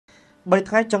3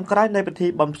ថ្ងៃចុងក្រោយនៃពិធី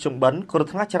បំភ្ជុំបិណ្ឌគ្រោះ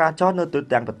ថ្នាក់ចរាចរណ៍នៅទូ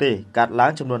ទាំងប្រទេសកើតឡើ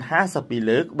ងចំនួន52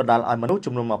លើកបណ្ដាលឲ្យមនុស្ស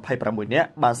ចំនួន26នាក់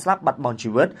បានស្លាប់បាត់បង់ជី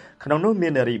វិតក្នុងនោះមា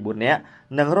ននារី4នាក់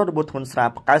និងរងរបួសធ្ងន់ស្រាល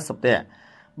90នាក់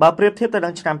បើប្រៀបធៀបទៅនឹ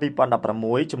ងឆ្នាំ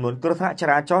2016ចំនួនគ្រោះថ្នាក់ច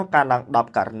រាចរណ៍កើនឡើង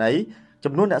10ករណី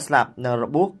ចំនួនអ្នកស្លាប់និងរ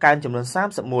បួសកើនចំនួន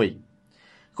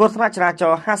31គ្រោះថ្នាក់ចរាច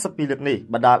រណ៍52លើកនេះ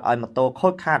បណ្ដាលឲ្យម៉ូតូខូ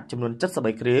ចខាតចំនួន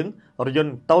73គ្រឿងរថយន្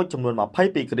តតូចចំនួន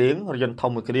22គ្រឿងរថយន្ត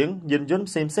ធំ1គ្រឿងយានយន្ត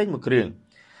ផ្សេងៗ1គ្រឿង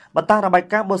បន្តរបាយ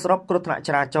ការណ៍បទសរុបគ្រោះថ្នាក់ច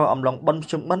រាចរណ៍អំឡុងបិណ្ឌភ្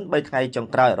ជុំបិណ្ឌ3ថ្ងៃចុង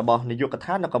ក្រោយរបស់នាយកដ្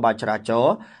ឋាននគរបាលចរាចរ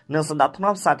ណ៍និងសម្ដាប់ធ្នា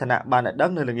ប់សាធារណៈបានដឹ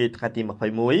ងនៅល្ងាចថ្ងៃទី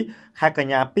21ខែក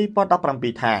ញ្ញា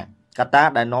2017ថាកត្តា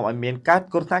ដែលនាំឲ្យមានកើត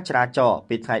គ្រោះថ្នាក់ចរាចរណ៍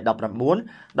ពីថ្ងៃ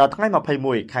19ដល់ថ្ងៃ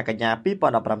21ខែកញ្ញា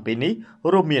2017នេះ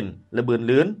រួមមានលបឿន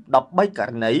លឿន13ក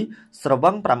រណីស្រវឹ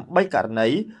ង8ករណី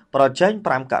ប្រជែង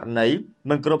5ករណី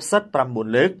មិនគ្រប់សិទ្ធិ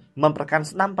9លើកមិនប្រកាន់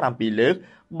ស្ដាំ7លើក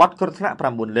បទគ្រោះថ្នាក់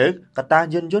9លើកកត្តា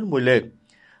យានយន្ត1លើក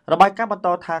របាយការណ៍បន្ត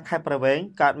ថាខេត្តប្រវែង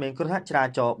កើតមានគ្រោះថ្នាក់ចរា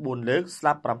ចរណ៍4លើកស្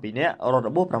លាប់7នាក់រងរ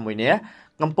បួស6នាក់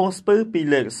កំពង់ស្ពឺ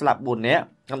2លើកស្លាប់4នាក់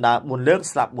កណ្ដាល4លើក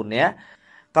ស្លាប់4នាក់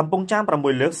កំពង់ចាម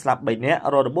6លើកស្លាប់3នាក់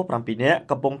រងរបួស7នាក់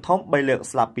កំពង់ធំ3លើក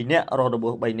ស្លាប់2នាក់រងរបួ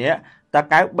ស3នាក់តា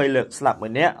កែវ3លើកស្លាប់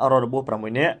1នាក់រងរបួស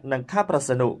6នាក់និងខេត្តប្រ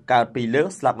សិទ្ធនុកើត2លើក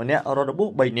ស្លាប់1នាក់រងរបួស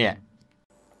3នាក់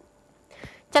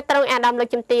ចាត់ត្រង់អាដាមលោក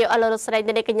ជំទាវអលរស្រី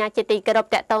នៃកញ្ញាជាទីគោរព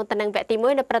តកតងទៅនឹងវគ្គទី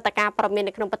1នៃព្រឹត្តិការណ៍ព័ត៌មាន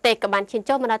នៅក្នុងប្រទេសក៏បានឈាន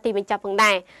ចូលមកដល់ទីបញ្ចប់ផង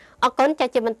ដែរអរគុណចា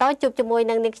ជាបន្តជួបជាមួយ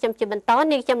នឹងនាងខ្ញុំជាបន្ត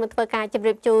នាងខ្ញុំនឹងធ្វើការជម្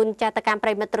រាបជូនចាតកម្មប្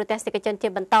រិយមិត្តទូរទស្សនិកជនជា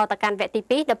បន្តទៅកាន់វគ្គទី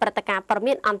2នៃព្រឹត្តិការណ៍ព័ត៌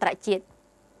មានអន្តរជាតិ